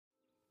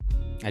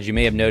As you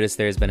may have noticed,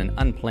 there's been an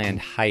unplanned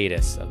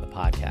hiatus of the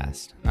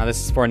podcast. Now,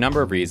 this is for a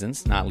number of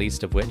reasons, not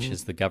least of which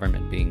is the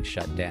government being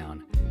shut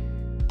down.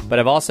 But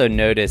I've also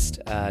noticed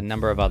a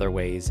number of other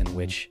ways in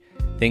which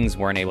things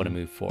weren't able to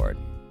move forward.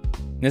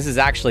 This has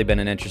actually been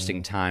an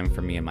interesting time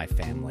for me and my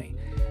family.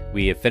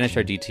 We have finished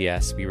our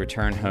DTS, we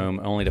returned home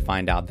only to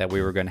find out that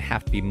we were going to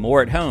have to be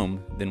more at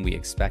home than we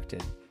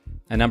expected.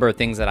 A number of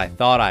things that I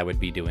thought I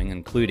would be doing,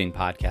 including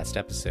podcast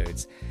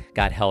episodes,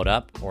 got held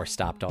up or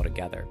stopped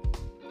altogether.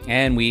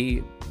 And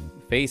we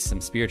faced some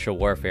spiritual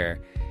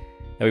warfare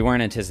that we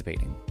weren't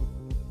anticipating.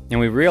 And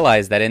we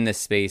realized that in this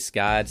space,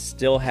 God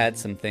still had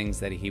some things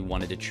that he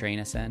wanted to train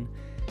us in,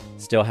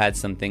 still had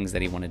some things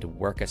that he wanted to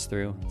work us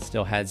through,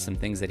 still had some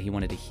things that he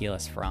wanted to heal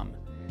us from.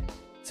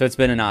 So it's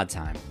been an odd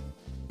time.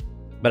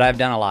 But I've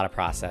done a lot of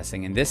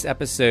processing, and this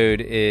episode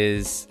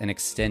is an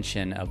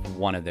extension of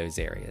one of those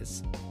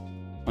areas.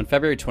 On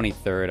February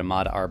 23rd,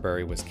 Ahmaud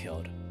Arbery was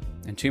killed.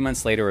 And 2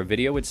 months later, a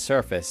video would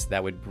surface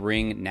that would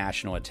bring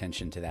national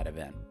attention to that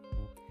event.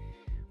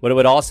 What it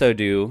would also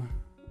do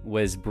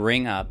was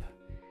bring up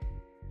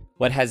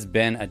what has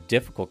been a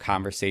difficult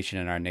conversation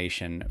in our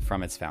nation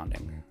from its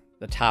founding,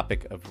 the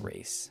topic of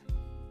race,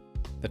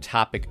 the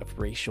topic of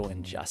racial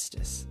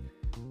injustice,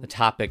 the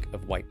topic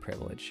of white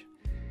privilege.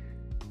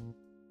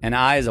 And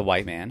I, as a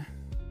white man,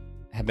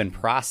 have been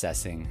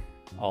processing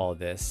all of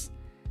this,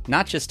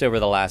 not just over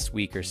the last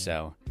week or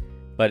so,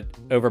 but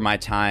over my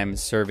time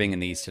serving in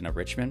the East End of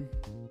Richmond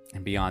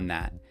and beyond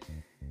that.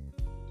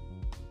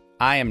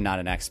 I am not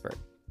an expert.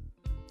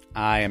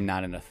 I am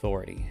not an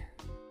authority.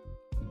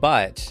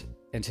 But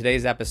in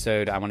today's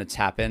episode, I want to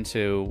tap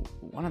into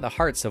one of the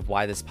hearts of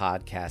why this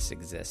podcast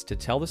exists, to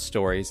tell the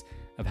stories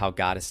of how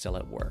God is still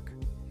at work.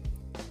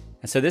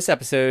 And so this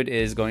episode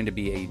is going to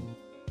be a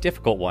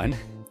difficult one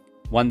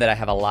that I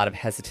have a lot of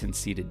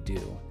hesitancy to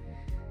do.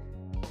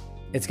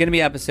 It's going to be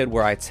an episode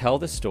where I tell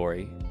the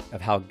story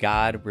of how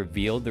God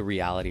revealed the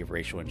reality of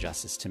racial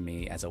injustice to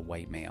me as a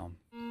white male.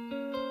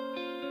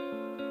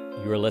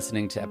 You are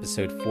listening to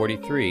episode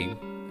 43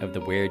 of the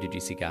Where Did You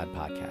See God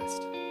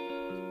podcast.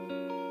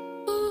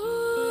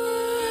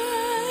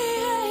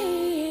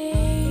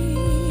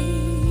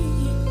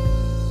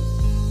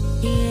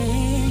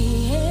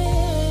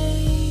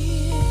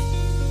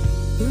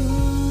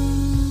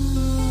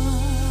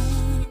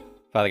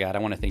 Father God, I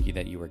want to thank you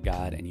that you are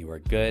God and you are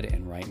good.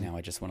 And right now,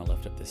 I just want to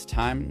lift up this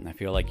time. I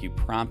feel like you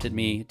prompted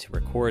me to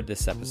record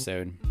this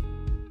episode.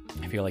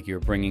 I feel like you're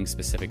bringing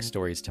specific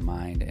stories to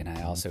mind. And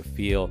I also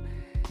feel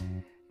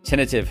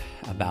tentative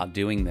about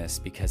doing this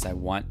because I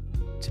want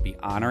to be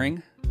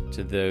honoring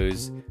to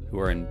those who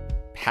are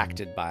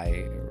impacted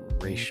by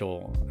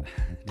racial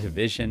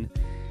division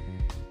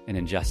and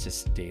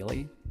injustice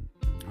daily.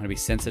 I want to be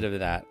sensitive to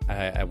that.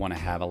 I want to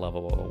have a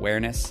level of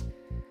awareness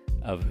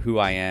of who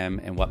I am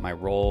and what my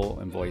role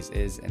and voice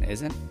is and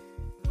isn't.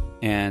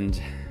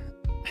 And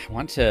I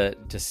want to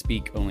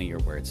speak only your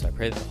words. So I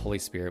pray that the Holy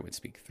Spirit would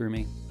speak through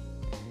me.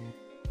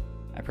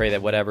 I pray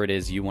that whatever it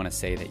is you want to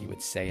say, that you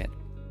would say it.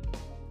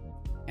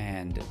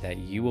 And that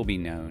you will be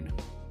known,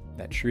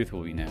 that truth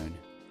will be known,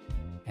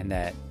 and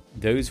that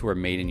those who are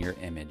made in your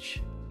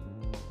image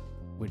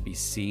would be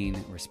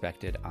seen,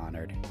 respected,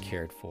 honored,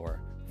 cared for,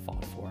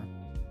 fought for.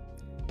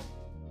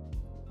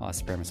 I'll ask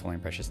the prayer in His holy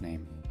and precious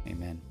name.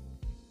 Amen.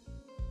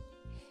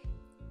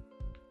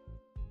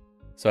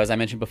 So as I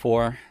mentioned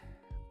before,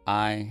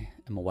 I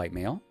am a white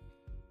male.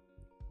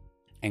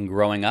 And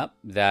growing up,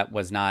 that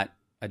was not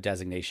a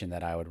designation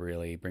that I would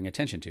really bring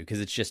attention to because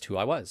it's just who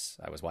I was.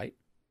 I was white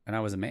and I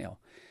was a male.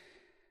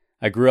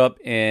 I grew up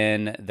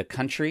in the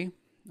country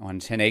on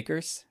 10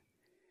 acres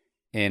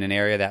in an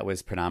area that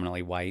was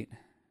predominantly white.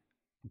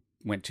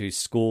 Went to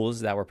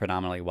schools that were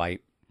predominantly white.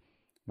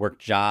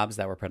 Worked jobs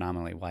that were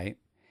predominantly white.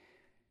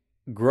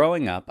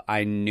 Growing up,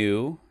 I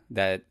knew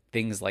that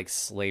things like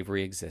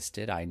slavery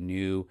existed. I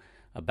knew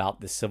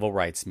about the civil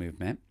rights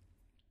movement.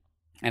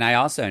 And I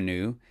also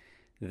knew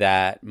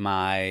that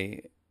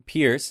my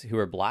peers who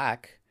were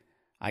black,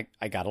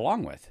 I got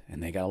along with,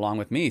 and they got along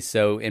with me.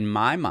 So in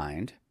my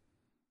mind,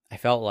 I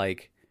felt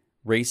like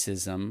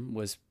racism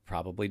was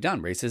probably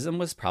done. Racism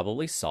was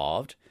probably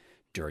solved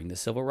during the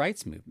civil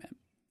rights movement.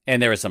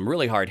 And there was some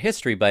really hard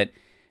history, but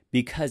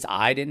because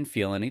I didn't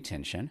feel any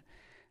tension,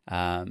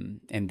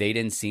 and they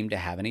didn't seem to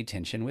have any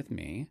tension with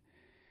me,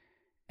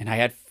 and I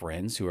had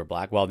friends who were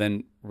black, well,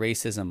 then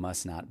racism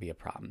must not be a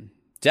problem.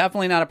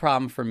 Definitely not a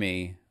problem for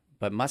me,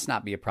 but must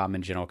not be a problem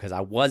in general because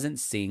I wasn't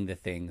seeing the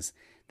things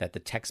that the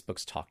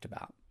textbooks talked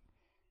about.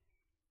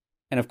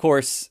 And of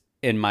course,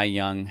 in my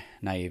young,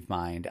 naive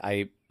mind,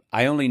 I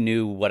only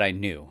knew what I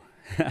knew.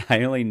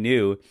 I only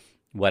knew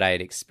what I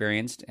had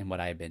experienced and what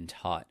I had been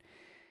taught.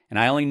 And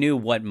I only knew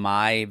what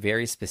my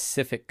very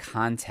specific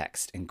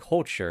context and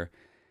culture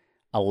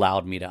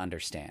allowed me to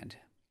understand.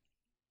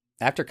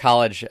 After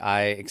college,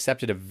 I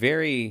accepted a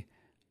very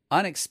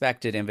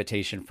unexpected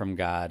invitation from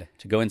God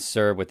to go and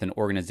serve with an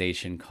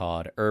organization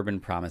called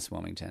Urban Promise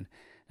Wilmington.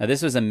 Now,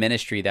 this was a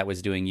ministry that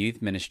was doing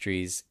youth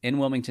ministries in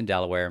Wilmington,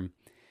 Delaware,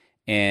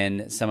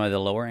 in some of the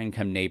lower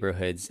income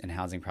neighborhoods and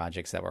housing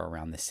projects that were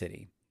around the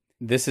city.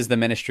 This is the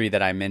ministry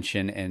that I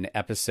mentioned in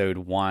episode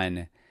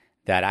 1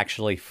 that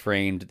actually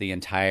framed the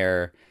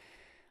entire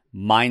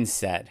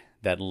mindset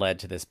that led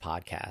to this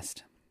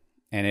podcast.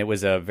 And it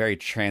was a very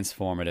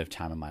transformative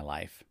time in my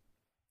life.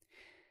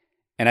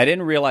 And I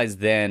didn't realize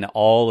then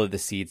all of the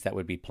seeds that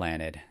would be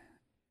planted.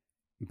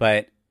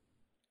 But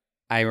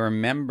I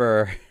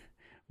remember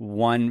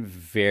one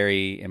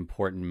very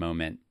important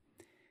moment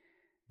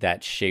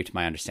that shaped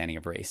my understanding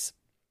of race.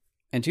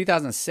 In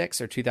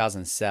 2006 or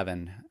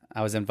 2007,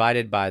 I was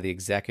invited by the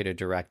executive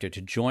director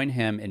to join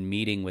him in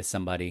meeting with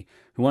somebody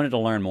who wanted to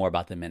learn more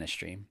about the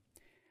ministry.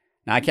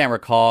 Now, I can't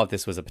recall if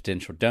this was a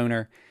potential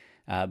donor,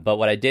 but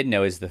what I did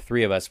know is the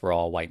three of us were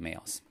all white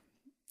males.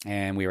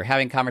 And we were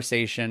having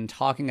conversation,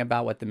 talking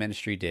about what the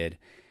ministry did.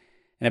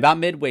 And about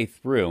midway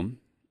through,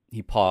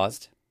 he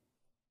paused,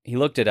 he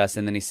looked at us,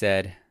 and then he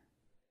said,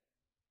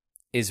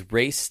 "Is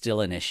race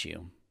still an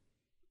issue?"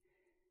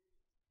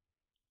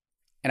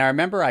 And I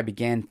remember I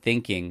began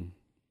thinking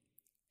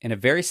in a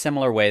very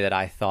similar way that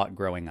I thought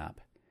growing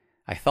up.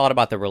 I thought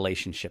about the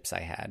relationships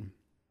I had.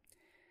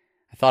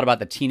 I thought about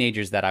the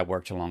teenagers that I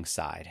worked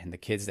alongside and the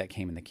kids that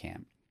came in the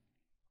camp.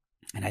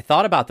 And I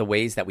thought about the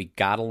ways that we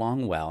got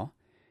along well.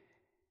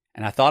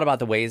 And I thought about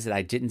the ways that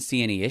I didn't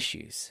see any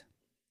issues.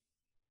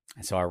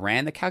 And so I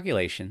ran the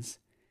calculations,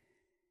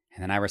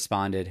 and then I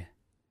responded,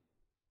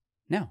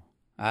 no,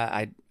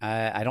 I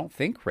don't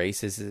think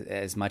race is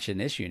as much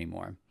an issue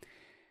anymore.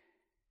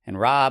 And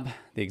Rob,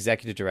 the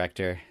executive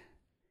director,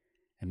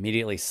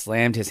 immediately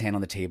slammed his hand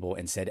on the table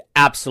and said,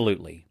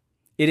 absolutely.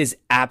 It is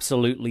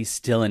absolutely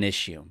still an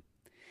issue.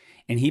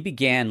 And he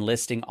began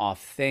listing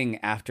off thing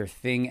after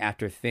thing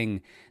after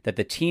thing that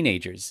the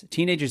teenagers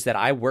that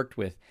I worked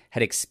with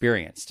had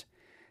experienced.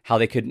 How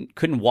they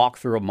couldn't walk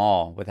through a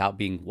mall without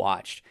being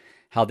watched.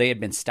 How they had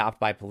been stopped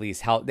by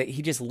police.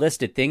 He just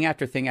listed thing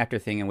after thing after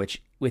thing, in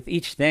which with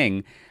each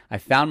thing, I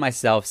found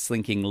myself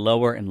slinking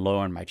lower and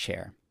lower in my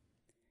chair.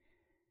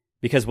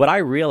 Because what I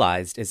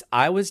realized is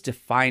I was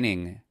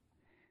defining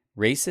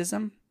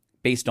racism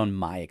based on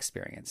my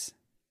experience.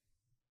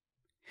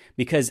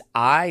 Because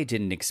I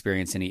didn't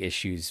experience any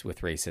issues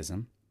with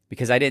racism,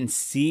 because I didn't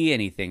see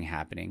anything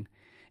happening,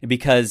 and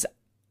because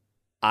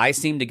I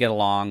seemed to get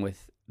along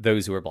with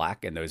those who were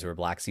black, and those who were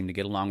black seemed to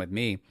get along with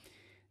me,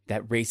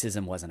 that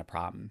racism wasn't a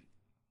problem.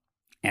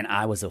 And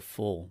I was a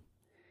fool.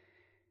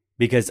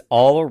 Because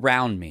all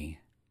around me,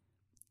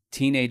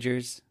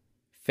 teenagers,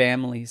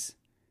 families,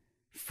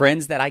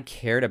 friends that I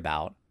cared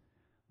about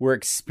were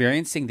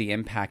experiencing the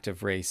impact of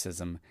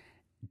racism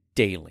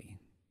daily.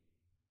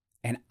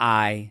 And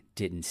I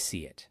didn't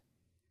see it.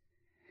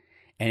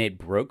 And it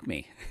broke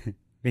me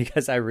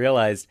because I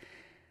realized,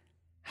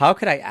 how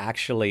could I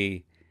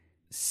actually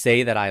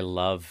say that I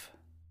love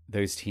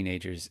those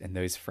teenagers and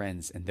those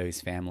friends and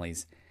those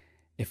families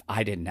if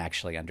I didn't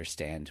actually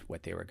understand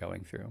what they were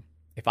going through?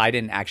 If I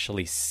didn't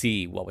actually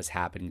see what was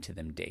happening to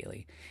them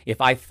daily?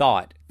 If I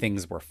thought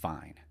things were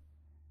fine?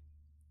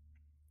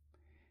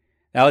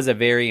 That was a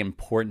very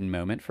important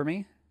moment for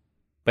me,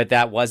 but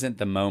that wasn't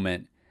the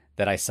moment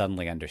that I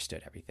suddenly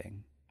understood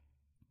everything.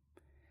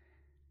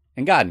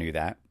 And God knew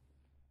that.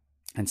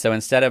 And so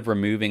instead of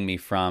removing me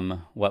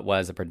from what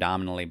was a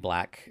predominantly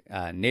black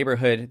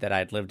neighborhood that I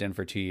had lived in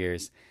for 2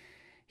 years,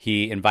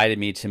 he invited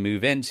me to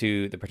move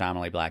into the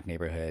predominantly black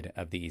neighborhood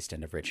of the East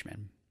End of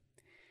Richmond.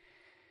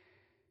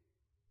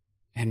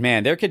 And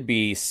man, there could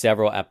be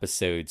several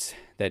episodes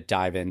that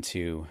dive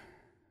into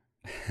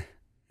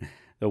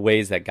the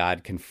ways that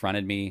God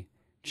confronted me,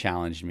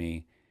 challenged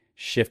me,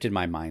 shifted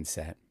my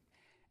mindset.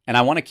 And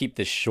I want to keep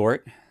this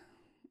short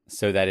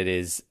so that it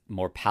is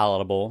more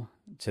palatable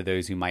to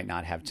those who might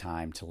not have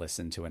time to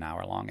listen to an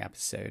hour-long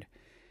episode.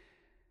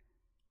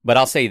 But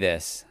I'll say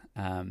this.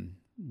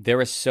 There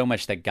was so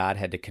much that God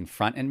had to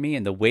confront in me,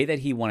 and the way that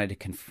he wanted to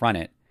confront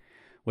it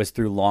was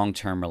through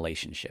long-term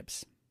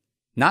relationships.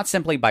 Not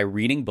simply by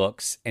reading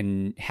books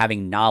and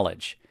having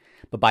knowledge,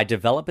 but by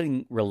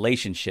developing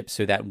relationships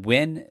so that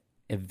when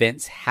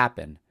events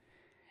happen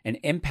and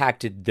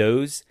impacted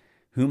those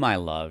whom I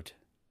loved,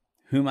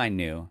 whom I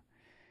knew,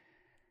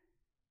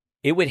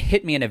 it would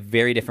hit me in a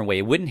very different way.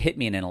 It wouldn't hit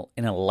me in an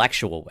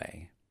intellectual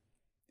way.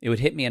 It would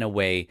hit me in a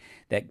way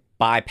that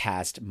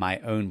bypassed my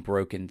own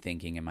broken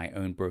thinking and my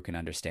own broken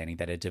understanding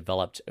that had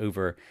developed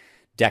over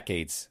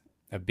decades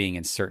of being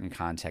in certain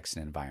contexts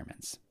and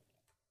environments.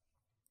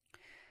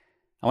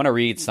 I want to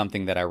read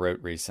something that I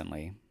wrote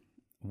recently.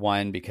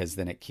 1, because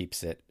then it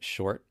keeps it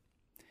short.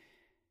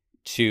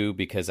 2,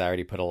 because I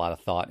already put a lot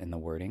of thought in the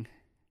wording.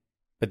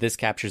 But this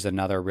captures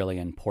another really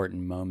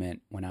important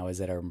moment when I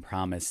was at Urban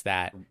Promise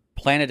that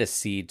planted a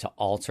seed to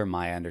alter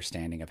my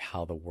understanding of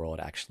how the world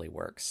actually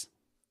works.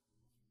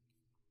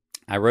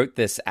 I wrote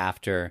this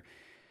after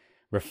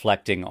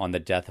reflecting on the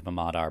death of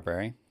Ahmaud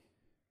Arbery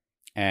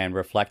and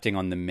reflecting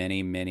on the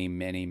many, many,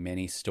 many,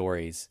 many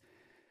stories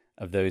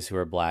of those who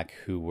are black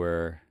who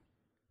were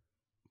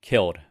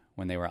killed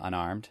when they were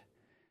unarmed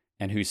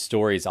and whose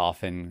stories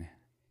often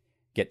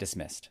get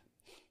dismissed.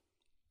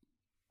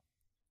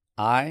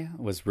 I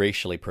was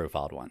racially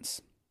profiled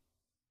once.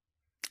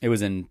 It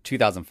was in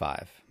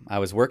 2005. I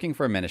was working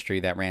for a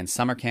ministry that ran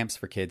summer camps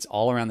for kids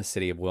all around the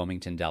city of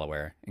Wilmington,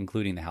 Delaware,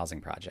 including the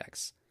housing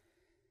projects.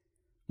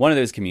 One of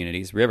those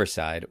communities,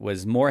 Riverside,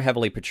 was more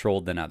heavily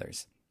patrolled than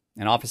others,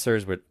 and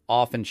officers would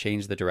often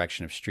change the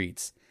direction of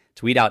streets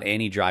to weed out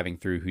any driving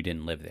through who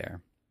didn't live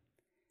there.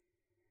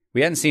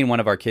 We hadn't seen one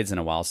of our kids in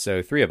a while,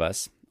 so 3 of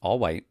us, all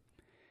white,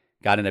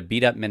 got in a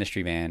beat-up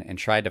ministry van and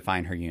tried to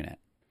find her unit.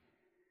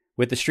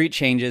 With the street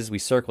changes, we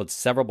circled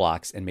several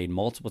blocks and made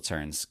multiple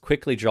turns,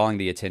 quickly drawing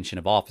the attention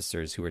of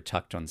officers who were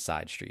tucked on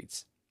side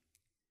streets.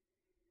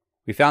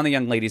 We found the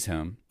young lady's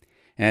home,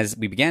 and as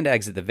we began to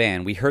exit the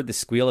van, we heard the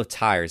squeal of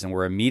tires and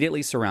were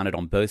immediately surrounded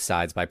on both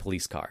sides by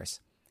police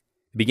cars.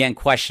 They began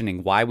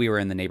questioning why we were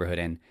in the neighborhood,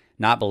 and,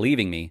 not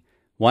believing me,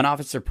 one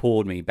officer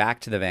pulled me back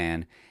to the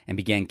van and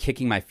began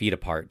kicking my feet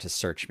apart to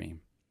search me.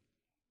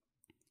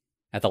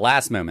 At the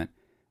last moment,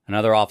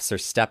 another officer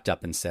stepped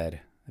up and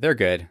said, "They're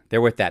good. They're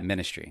with that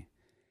ministry."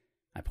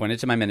 I pointed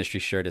to my ministry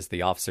shirt as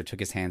the officer took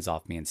his hands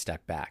off me and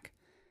stepped back.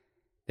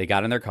 They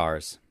got in their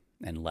cars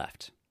and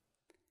left.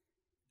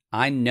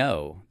 I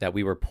know that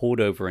we were pulled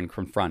over and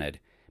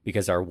confronted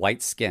because our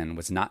white skin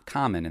was not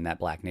common in that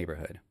black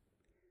neighborhood.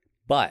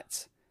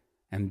 But,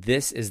 and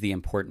this is the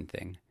important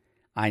thing,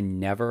 I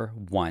never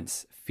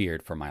once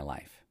feared for my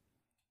life.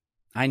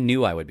 I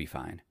knew I would be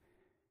fine.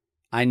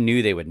 I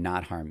knew they would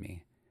not harm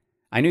me.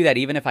 I knew that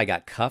even if I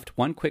got cuffed,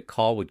 one quick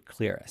call would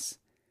clear us.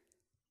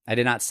 I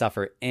did not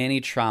suffer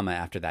any trauma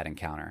after that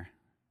encounter.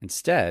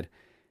 Instead,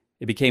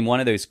 it became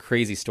one of those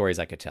crazy stories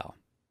I could tell.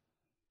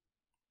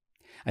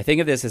 I think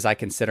of this as I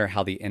consider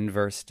how the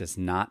inverse does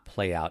not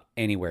play out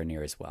anywhere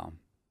near as well.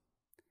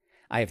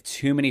 I have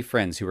too many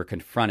friends who were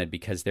confronted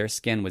because their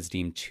skin was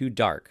deemed too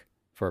dark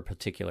for a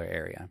particular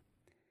area.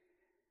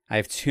 I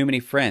have too many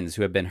friends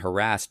who have been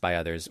harassed by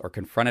others or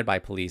confronted by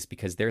police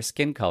because their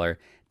skin color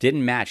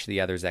didn't match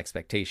the other's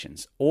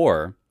expectations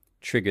or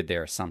triggered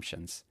their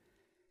assumptions.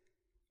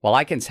 While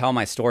I can tell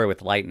my story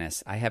with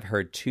lightness, I have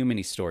heard too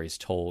many stories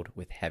told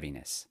with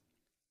heaviness.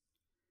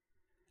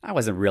 I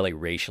wasn't really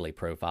racially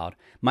profiled.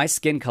 My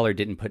skin color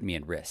didn't put me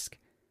at risk.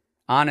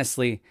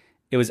 Honestly,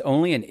 it was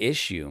only an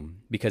issue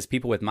because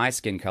people with my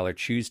skin color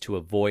choose to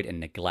avoid and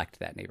neglect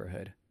that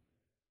neighborhood.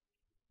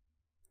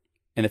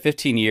 In the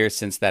 15 years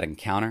since that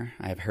encounter,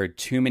 I have heard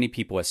too many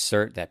people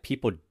assert that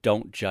people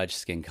don't judge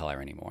skin color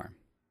anymore,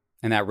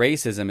 and that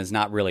racism is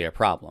not really a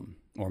problem,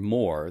 or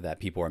more, that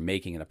people are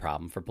making it a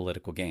problem for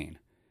political gain.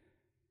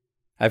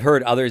 I've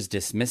heard others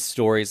dismiss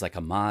stories like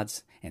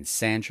Ahmaud's and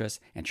Sandra's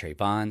and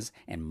Trayvon's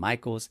and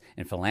Michael's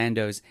and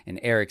Philando's and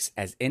Eric's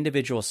as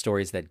individual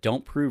stories that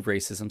don't prove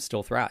racism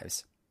still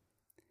thrives.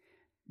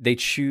 They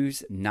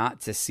choose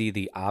not to see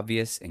the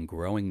obvious and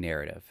growing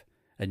narrative,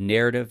 a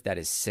narrative that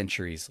is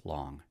centuries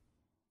long.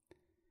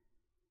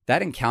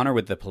 That encounter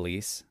with the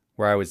police,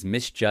 where I was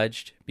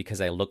misjudged because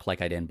I looked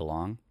like I didn't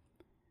belong,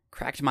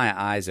 cracked my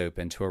eyes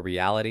open to a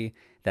reality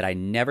that I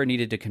never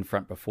needed to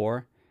confront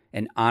before,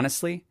 and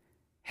honestly,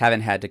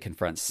 haven't had to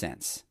confront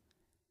since.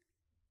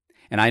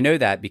 And I know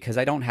that because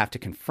I don't have to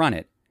confront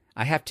it,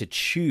 I have to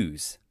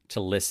choose to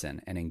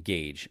listen and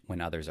engage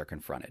when others are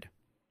confronted.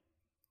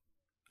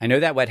 I know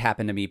that what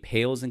happened to me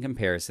pales in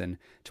comparison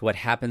to what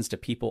happens to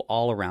people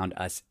all around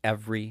us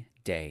every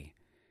day.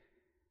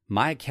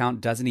 My account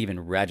doesn't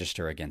even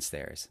register against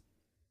theirs.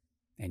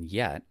 And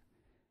yet,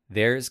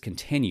 theirs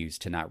continues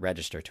to not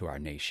register to our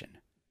nation.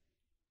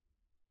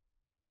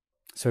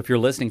 So if you're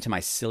listening to my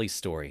silly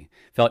story,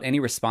 felt any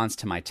response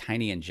to my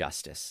tiny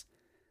injustice,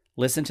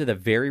 listen to the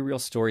very real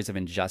stories of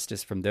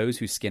injustice from those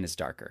whose skin is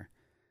darker.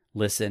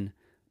 Listen,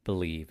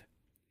 believe,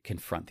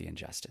 confront the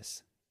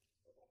injustice.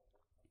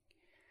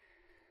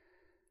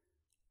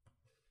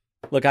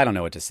 Look, I don't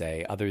know what to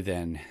say other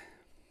than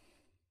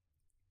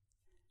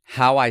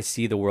how I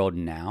see the world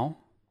now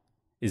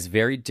is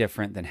very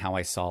different than how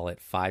I saw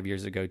it 5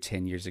 years ago,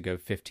 10 years ago,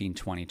 15,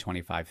 20,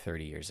 25,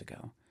 30 years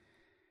ago.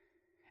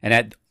 And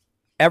at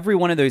every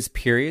one of those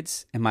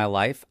periods in my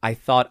life, I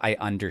thought I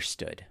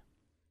understood.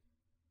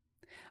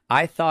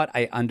 I thought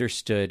I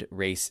understood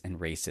race and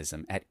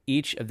racism at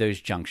each of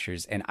those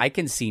junctures, and I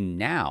can see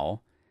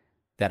now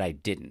that I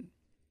didn't.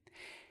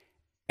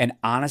 And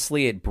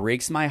honestly, it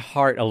breaks my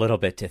heart a little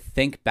bit to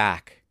think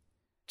back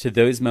to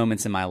those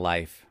moments in my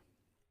life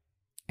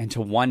and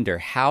to wonder,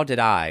 how did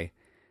I,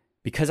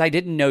 because I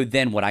didn't know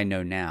then what I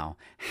know now,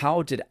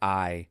 how did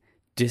I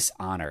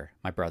dishonor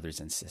my brothers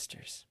and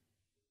sisters?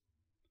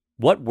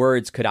 What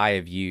words could I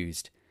have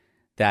used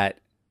that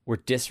were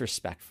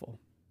disrespectful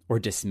or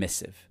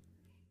dismissive?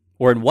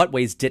 Or in what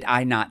ways did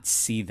I not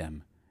see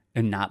them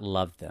and not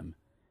love them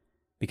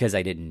because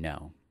I didn't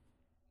know?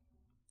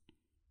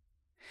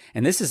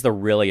 And this is the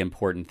really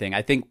important thing.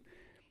 I think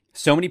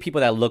so many people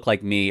that look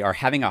like me are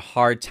having a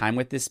hard time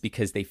with this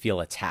because they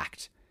feel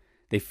attacked.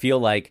 They feel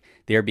like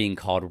they're being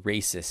called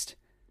racist.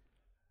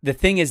 The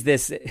thing is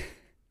this,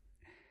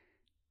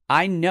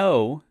 I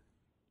know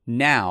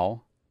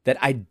now that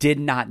I did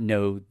not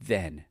know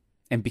then.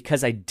 And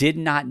because I did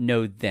not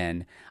know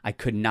then, I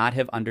could not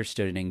have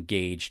understood and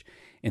engaged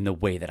in the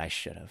way that I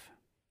should have.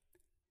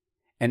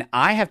 And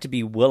I have to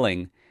be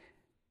willing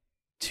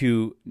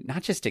to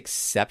not just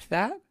accept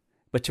that,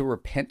 but to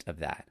repent of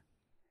that.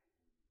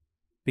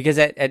 Because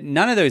at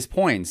none of those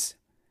points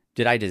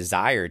did I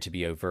desire to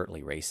be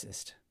overtly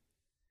racist.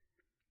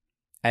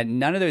 At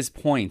none of those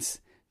points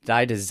did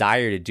I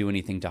desire to do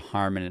anything to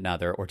harm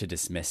another or to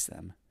dismiss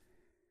them.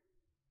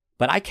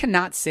 But I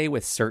cannot say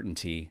with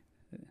certainty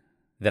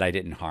that I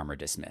didn't harm or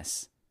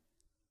dismiss.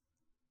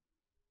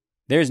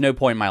 There's no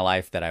point in my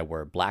life that I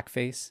wore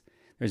blackface.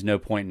 There's no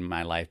point in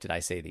my life did I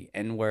say the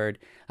N-word.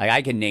 Like,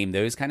 I can name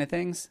those kind of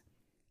things,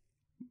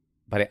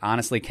 but I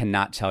honestly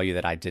cannot tell you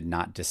that I did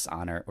not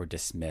dishonor or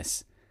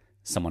dismiss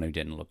someone who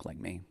didn't look like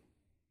me.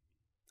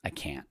 I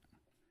can't.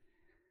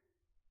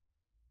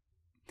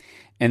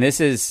 And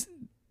this is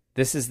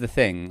the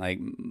thing. Like,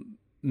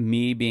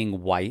 me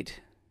being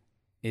white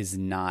is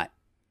not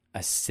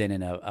a sin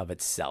in of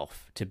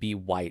itself. To be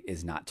white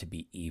is not to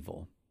be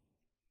evil.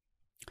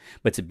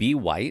 But to be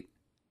white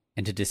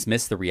and to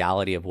dismiss the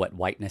reality of what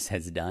whiteness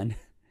has done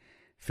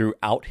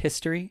throughout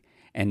history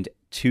and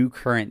to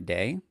current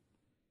day,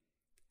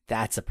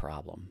 that's a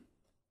problem.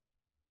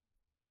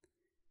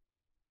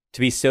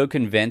 To be so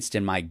convinced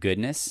in my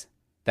goodness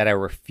that I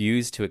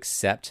refuse to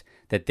accept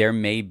that there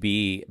may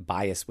be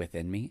bias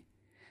within me,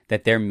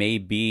 that there may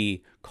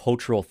be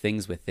cultural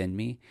things within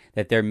me,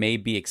 that there may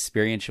be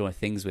experiential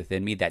things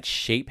within me that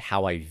shape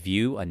how I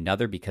view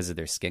another because of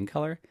their skin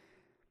color.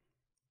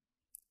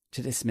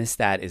 To dismiss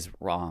that is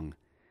wrong.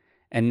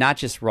 And not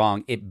just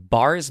wrong, it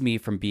bars me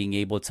from being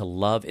able to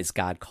love as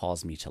God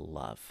calls me to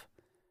love.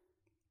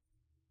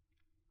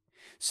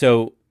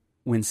 So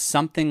when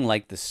something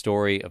like the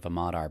story of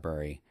Ahmaud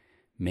Arbery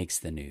makes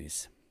the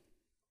news,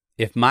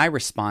 if my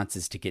response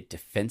is to get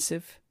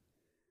defensive,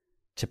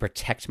 to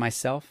protect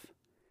myself,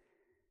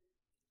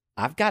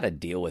 I've got to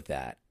deal with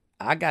that.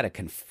 I got to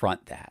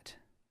confront that.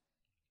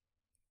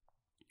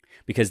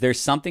 Because there's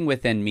something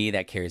within me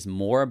that cares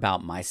more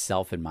about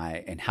myself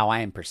and how I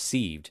am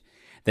perceived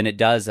than it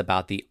does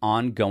about the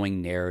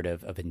ongoing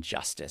narrative of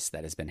injustice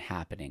that has been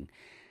happening.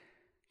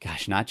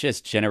 Gosh, not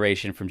just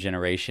generation from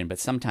generation, but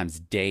sometimes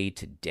day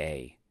to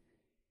day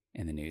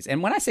in the news.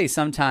 And when I say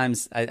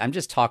sometimes, I'm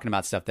just talking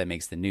about stuff that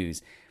makes the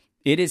news.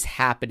 It is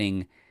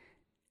happening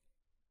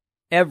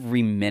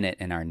every minute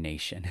in our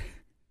nation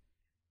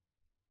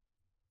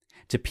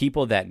to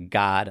people that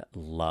God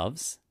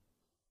loves,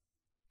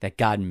 that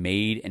God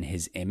made in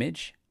his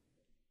image,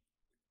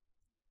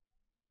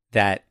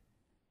 that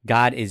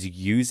God is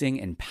using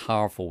in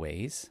powerful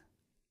ways,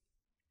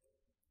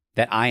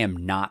 that I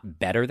am not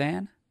better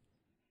than.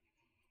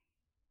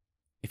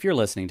 If you're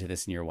listening to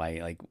this in your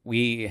way, like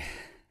we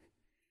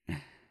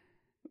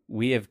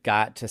have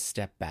got to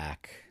step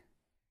back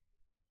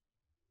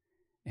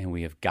and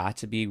we have got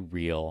to be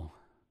real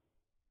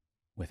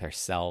with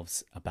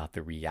ourselves about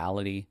the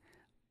reality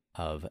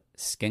of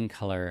skin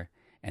color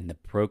and the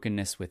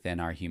brokenness within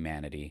our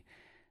humanity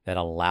that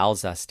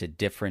allows us to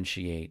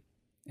differentiate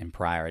and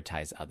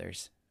prioritize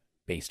others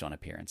based on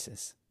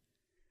appearances.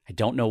 I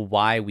don't know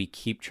why we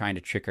keep trying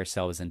to trick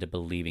ourselves into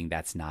believing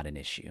that's not an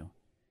issue.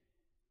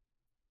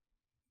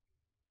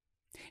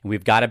 And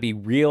we've got to be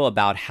real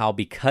about how,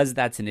 because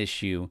that's an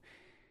issue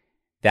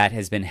that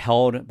has been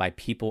held by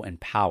people in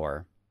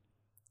power,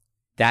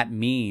 that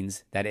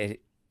means that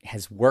it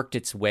has worked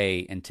its way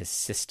into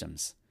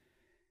systems.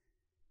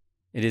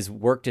 It has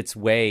worked its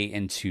way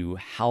into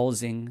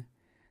housing,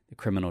 the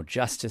criminal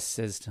justice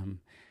system,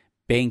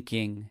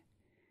 banking,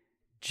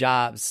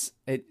 jobs,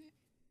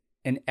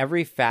 in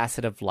every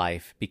facet of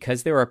life.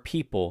 Because there are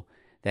people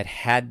that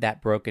had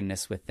that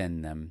brokenness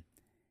within them,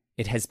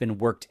 it has been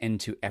worked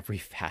into every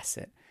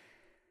facet.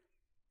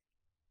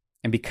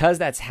 And because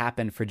that's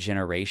happened for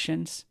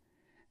generations,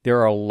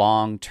 there are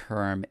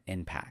long-term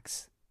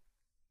impacts.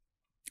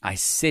 I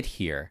sit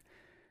here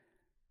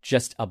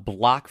just a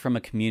block from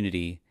a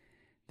community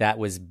that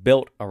was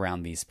built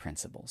around these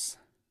principles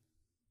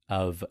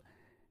of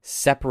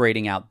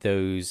separating out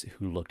those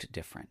who looked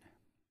different.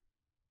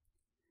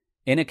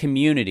 In a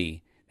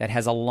community that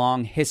has a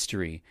long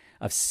history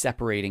of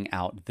separating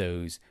out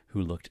those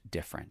who looked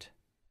different.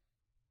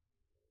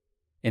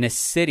 In a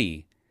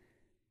city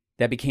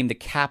that became the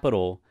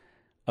capital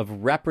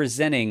of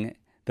representing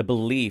the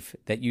belief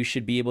that you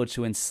should be able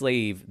to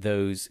enslave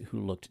those who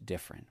looked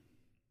different.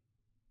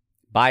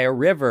 By a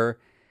river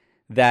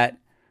that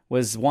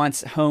was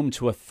once home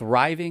to a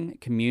thriving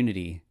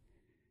community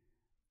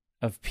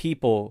of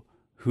people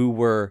who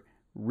were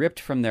ripped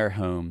from their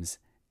homes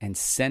and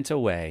sent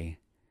away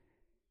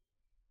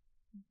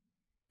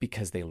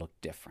because they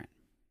looked different.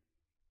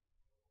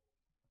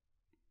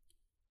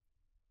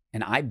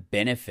 And I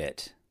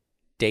benefit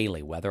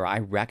daily, whether I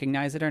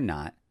recognize it or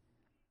not,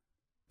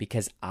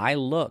 because I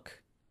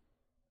look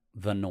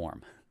the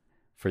norm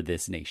for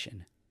this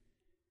nation.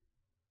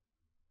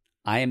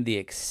 I am the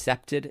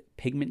accepted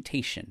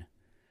pigmentation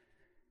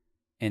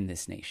in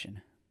this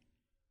nation.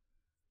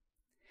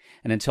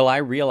 And until I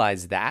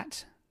realize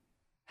that,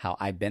 how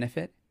I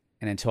benefit,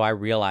 and until I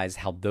realize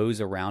how those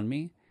around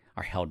me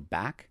are held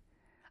back,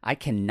 I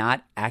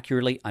cannot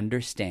accurately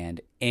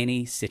understand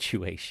any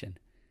situation.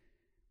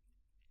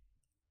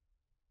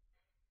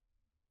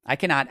 I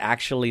cannot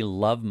actually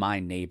love my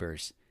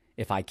neighbors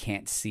if I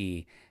can't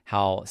see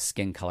how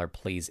skin color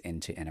plays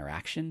into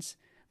interactions,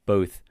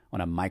 both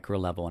on a micro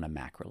level and a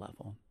macro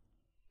level.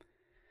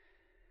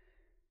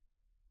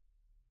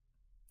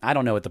 I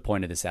don't know what the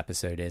point of this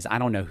episode is. I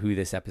don't know who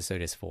this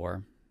episode is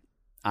for.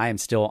 I am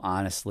still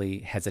honestly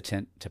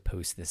hesitant to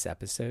post this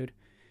episode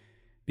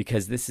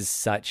because this is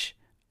such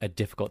a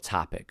difficult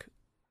topic.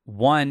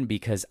 One,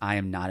 because I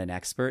am not an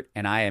expert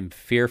and I am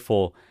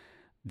fearful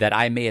that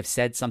I may have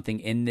said something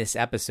in this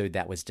episode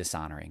that was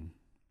dishonoring.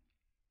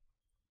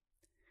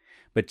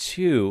 But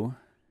two,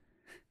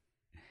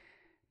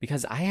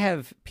 because I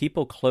have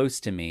people close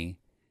to me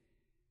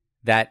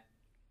that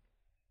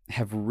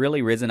have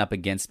really risen up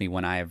against me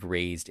when I have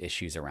raised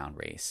issues around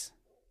race.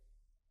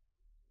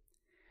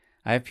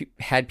 I have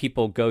had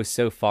people go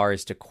so far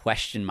as to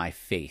question my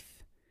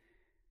faith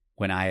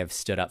when I have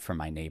stood up for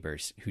my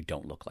neighbors who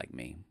don't look like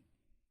me.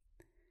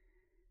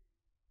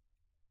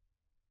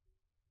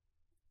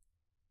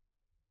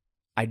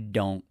 I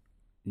don't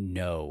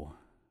know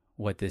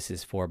what this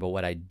is for, but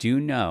what I do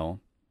know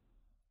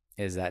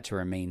is that to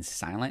remain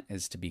silent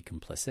is to be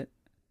complicit.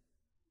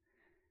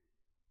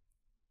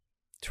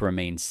 To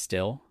remain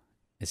still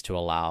is to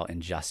allow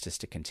injustice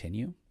to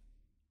continue.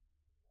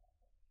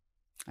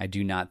 I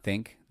do not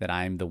think that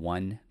I'm the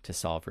one to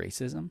solve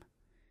racism,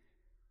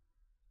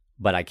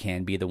 but I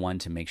can be the one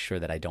to make sure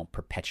that I don't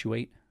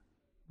perpetuate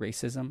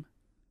racism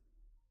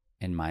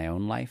in my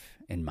own life,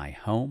 in my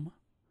home.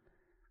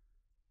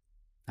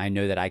 I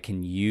know that I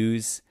can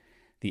use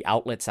the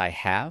outlets I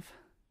have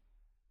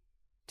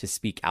to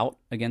speak out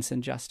against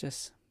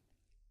injustice,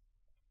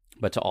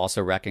 but to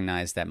also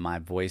recognize that my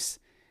voice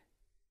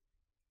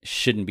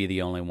shouldn't be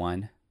the only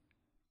one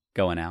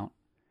going out,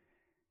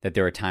 that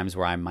there are times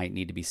where I might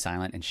need to be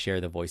silent and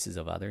share the voices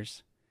of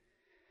others.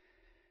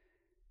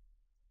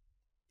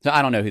 So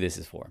I don't know who this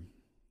is for.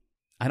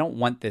 I don't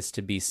want this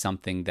to be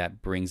something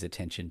that brings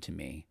attention to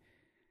me.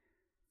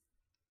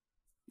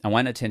 I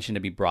want attention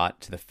to be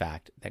brought to the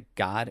fact that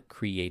God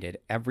created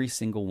every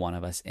single one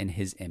of us in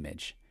his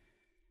image.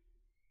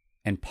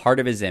 And part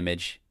of his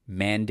image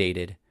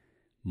mandated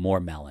more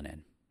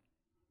melanin.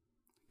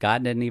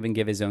 God didn't even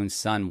give his own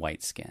son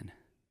white skin.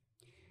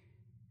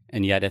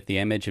 And yet, if the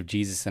image of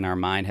Jesus in our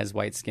mind has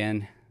white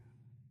skin,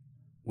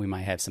 we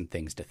might have some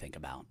things to think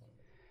about.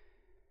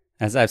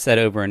 As I've said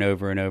over and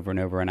over and over and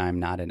over, and I'm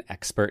not an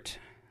expert,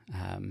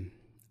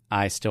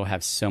 I still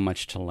have so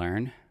much to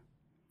learn.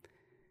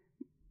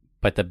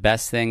 But the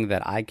best thing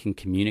that I can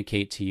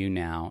communicate to you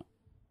now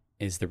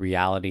is the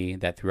reality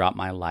that throughout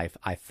my life,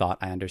 I thought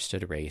I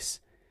understood race.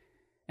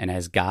 And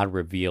as God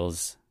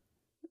reveals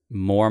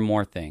more and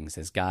more things,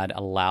 as God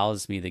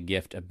allows me the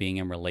gift of being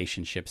in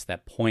relationships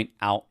that point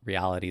out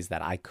realities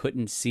that I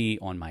couldn't see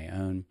on my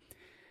own,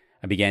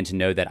 I began to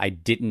know that I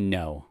didn't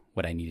know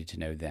what I needed to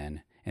know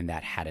then, and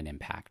that had an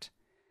impact.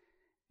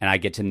 And I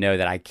get to know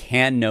that I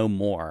can know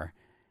more,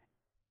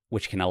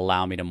 which can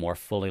allow me to more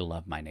fully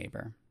love my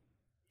neighbor.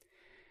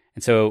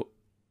 And so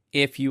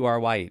if you are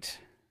white,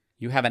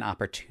 you have an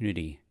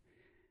opportunity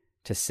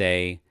to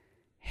say,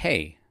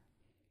 hey,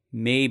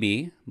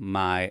 maybe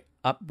my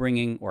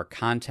upbringing or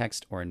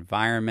context or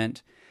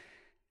environment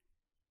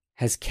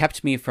has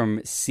kept me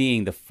from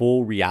seeing the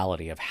full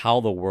reality of how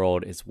the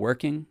world is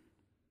working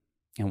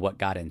and what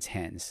God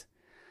intends.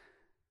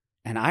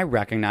 And I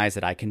recognize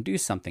that I can do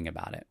something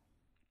about it.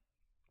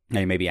 Now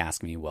you may be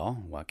asking me,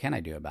 well, what can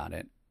I do about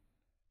it?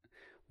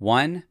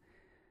 One,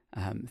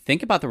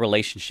 think about the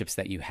relationships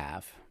that you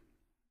have.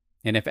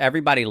 And if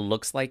everybody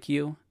looks like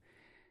you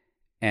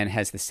and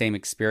has the same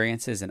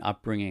experiences and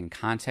upbringing and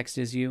context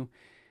as you,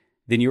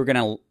 then you're going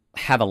to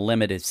have a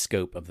limited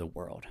scope of the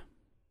world.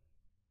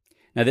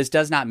 Now, this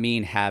does not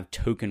mean have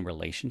token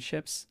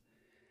relationships.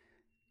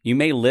 You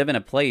may live in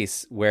a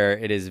place where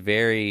it is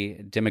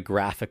very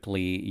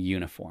demographically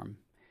uniform.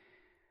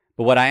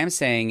 But what I am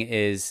saying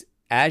is,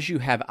 as you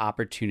have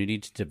opportunity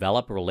to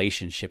develop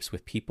relationships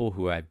with people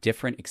who have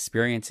different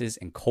experiences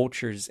and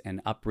cultures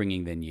and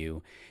upbringing than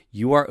you,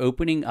 you are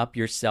opening up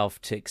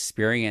yourself to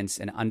experience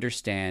and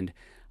understand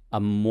a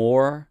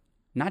more,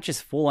 not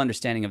just full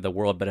understanding of the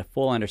world, but a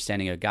full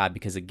understanding of God.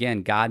 Because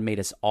again, God made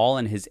us all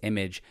in his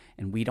image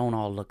and we don't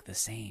all look the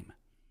same.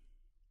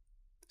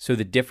 So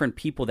the different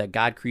people that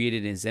God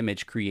created in his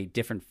image create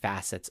different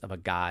facets of a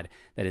God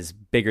that is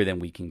bigger than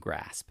we can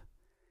grasp.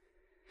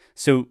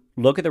 So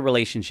look at the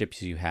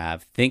relationships you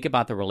have. Think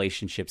about the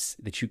relationships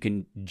that you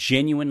can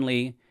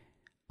genuinely,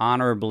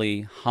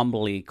 honorably,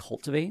 humbly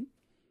cultivate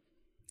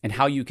and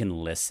how you can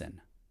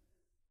listen.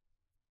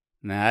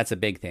 Now, that's a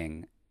big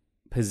thing.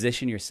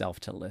 Position yourself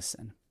to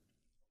listen.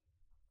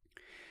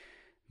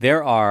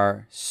 There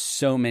are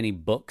so many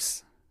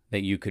books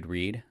that you could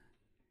read.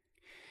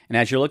 And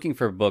as you're looking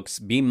for books,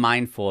 be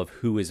mindful of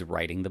who is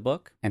writing the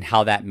book and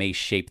how that may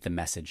shape the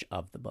message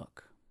of the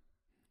book.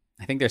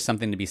 I think there's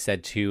something to be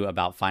said, too,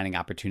 about finding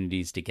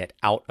opportunities to get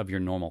out of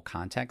your normal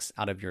context,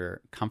 out of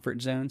your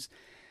comfort zones.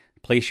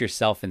 Place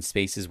yourself in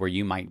spaces where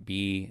you might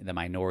be the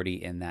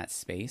minority in that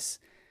space.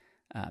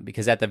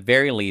 Because at the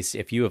very least,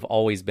 if you have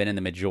always been in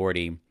the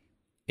majority,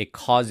 it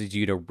causes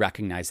you to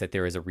recognize that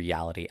there is a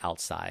reality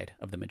outside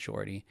of the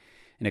majority.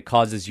 And it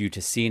causes you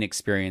to see and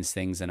experience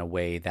things in a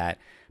way that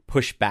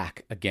push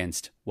back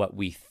against what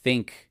we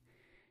think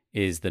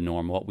is the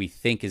norm, what we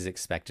think is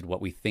expected,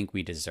 what we think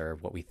we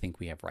deserve, what we think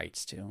we have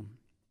rights to.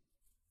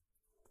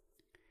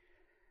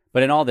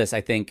 But in all this,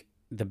 I think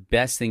the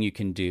best thing you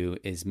can do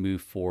is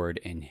move forward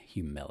in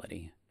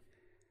humility,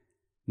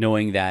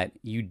 knowing that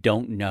you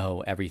don't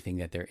know everything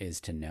that there is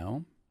to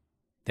know,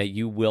 that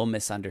you will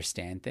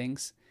misunderstand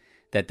things,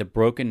 that the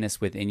brokenness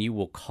within you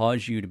will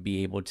cause you to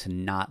be able to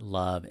not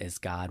love as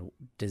God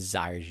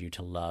desires you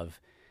to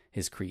love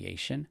his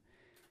creation.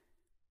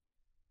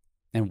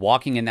 And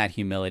walking in that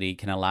humility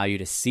can allow you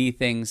to see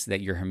things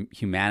that your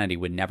humanity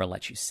would never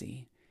let you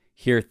see,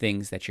 hear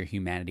things that your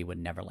humanity would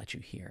never let you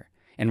hear,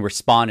 and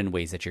respond in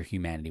ways that your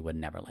humanity would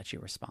never let you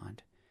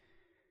respond.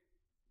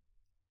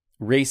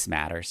 Race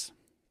matters.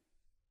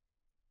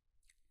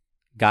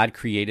 God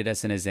created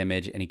us in his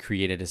image, and he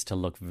created us to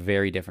look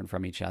very different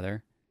from each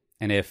other.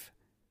 And if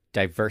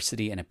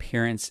diversity and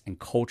appearance and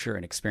culture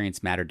and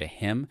experience matter to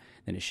him,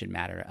 then it should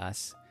matter to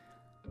us.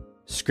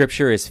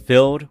 Scripture is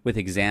filled with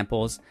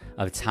examples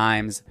of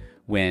times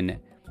when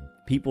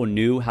people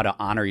knew how to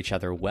honor each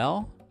other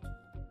well,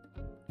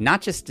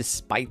 not just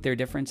despite their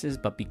differences,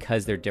 but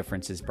because their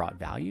differences brought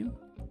value.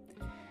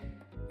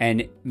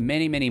 And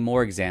many, many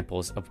more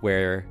examples of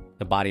where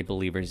the body of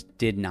believers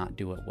did not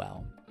do it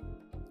well,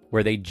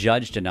 where they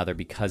judged another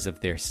because of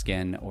their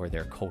skin or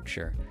their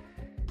culture.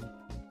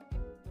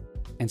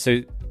 And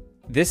so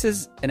this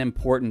is an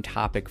important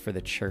topic for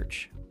the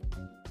church.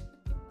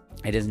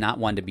 It is not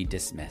one to be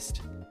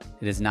dismissed.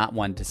 It is not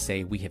one to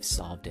say we have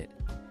solved it.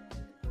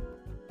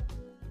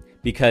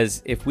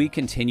 Because if we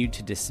continue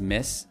to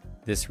dismiss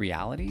this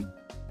reality,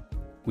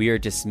 we are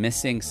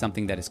dismissing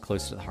something that is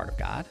close to the heart of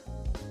God.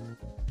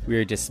 We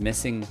are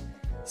dismissing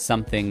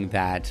something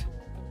that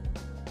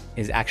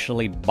is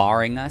actually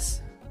barring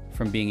us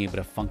from being able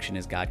to function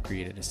as God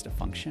created us to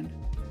function.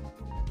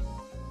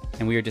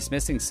 And we are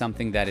dismissing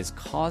something that is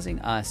causing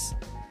us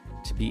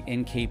to be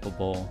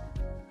incapable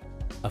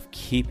of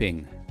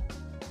keeping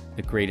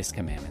the greatest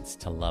commandments,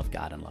 to love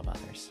God and love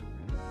others.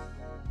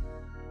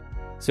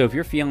 So if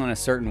you're feeling a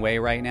certain way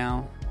right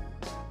now,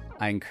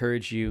 I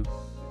encourage you,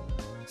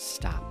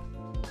 stop.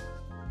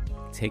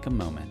 Take a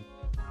moment.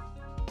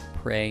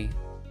 Pray.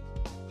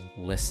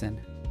 Listen.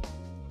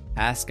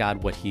 Ask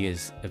God what he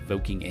is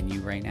evoking in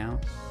you right now.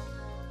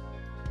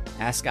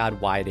 Ask God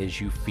why it is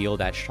you feel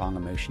that strong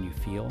emotion you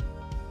feel.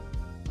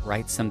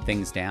 Write some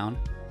things down.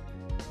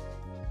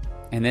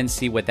 And then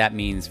see what that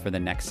means for the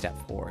next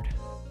step forward.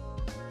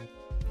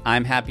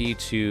 I'm happy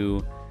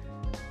to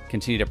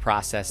continue to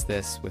process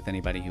this with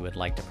anybody who would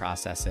like to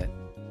process it,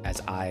 as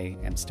I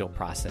am still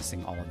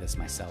processing all of this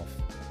myself.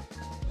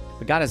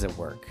 But God is at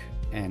work,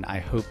 and I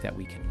hope that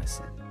we can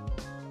listen.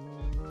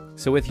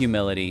 So with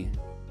humility,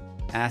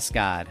 ask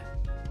God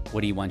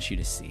what he wants you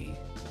to see,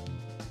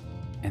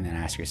 and then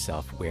ask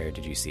yourself, where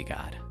did you see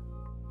God?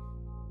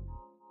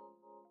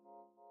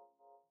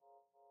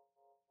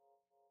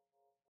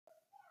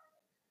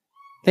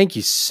 Thank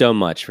you so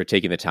much for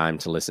taking the time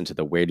to listen to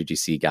the Where Did You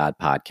See God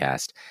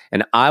podcast.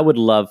 And I would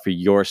love for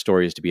your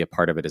stories to be a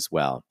part of it as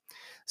well.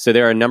 So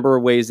there are a number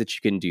of ways that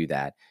you can do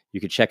that. You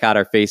can check out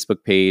our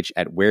Facebook page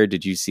at Where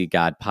Did You See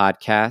God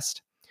podcast.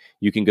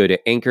 You can go to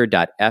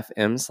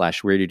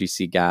anchor.fm/Where Did You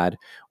See God,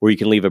 or you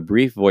can leave a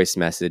brief voice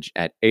message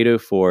at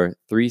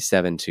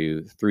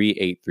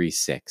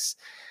 804-372-3836.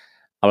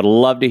 I would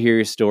love to hear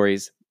your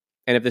stories.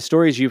 And if the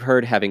stories you've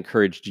heard have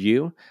encouraged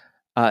you,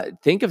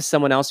 think of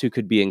someone else who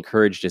could be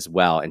encouraged as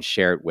well and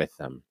share it with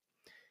them.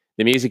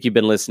 The music you've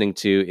been listening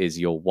to is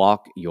You'll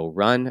Walk, You'll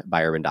Run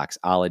by Urban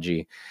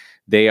Doxology.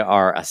 They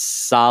are a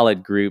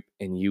solid group,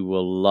 and you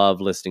will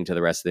love listening to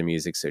the rest of the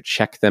music, so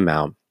check them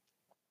out.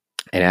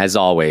 And as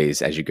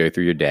always, as you go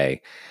through your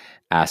day,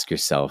 ask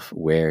yourself,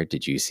 where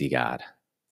did you see God?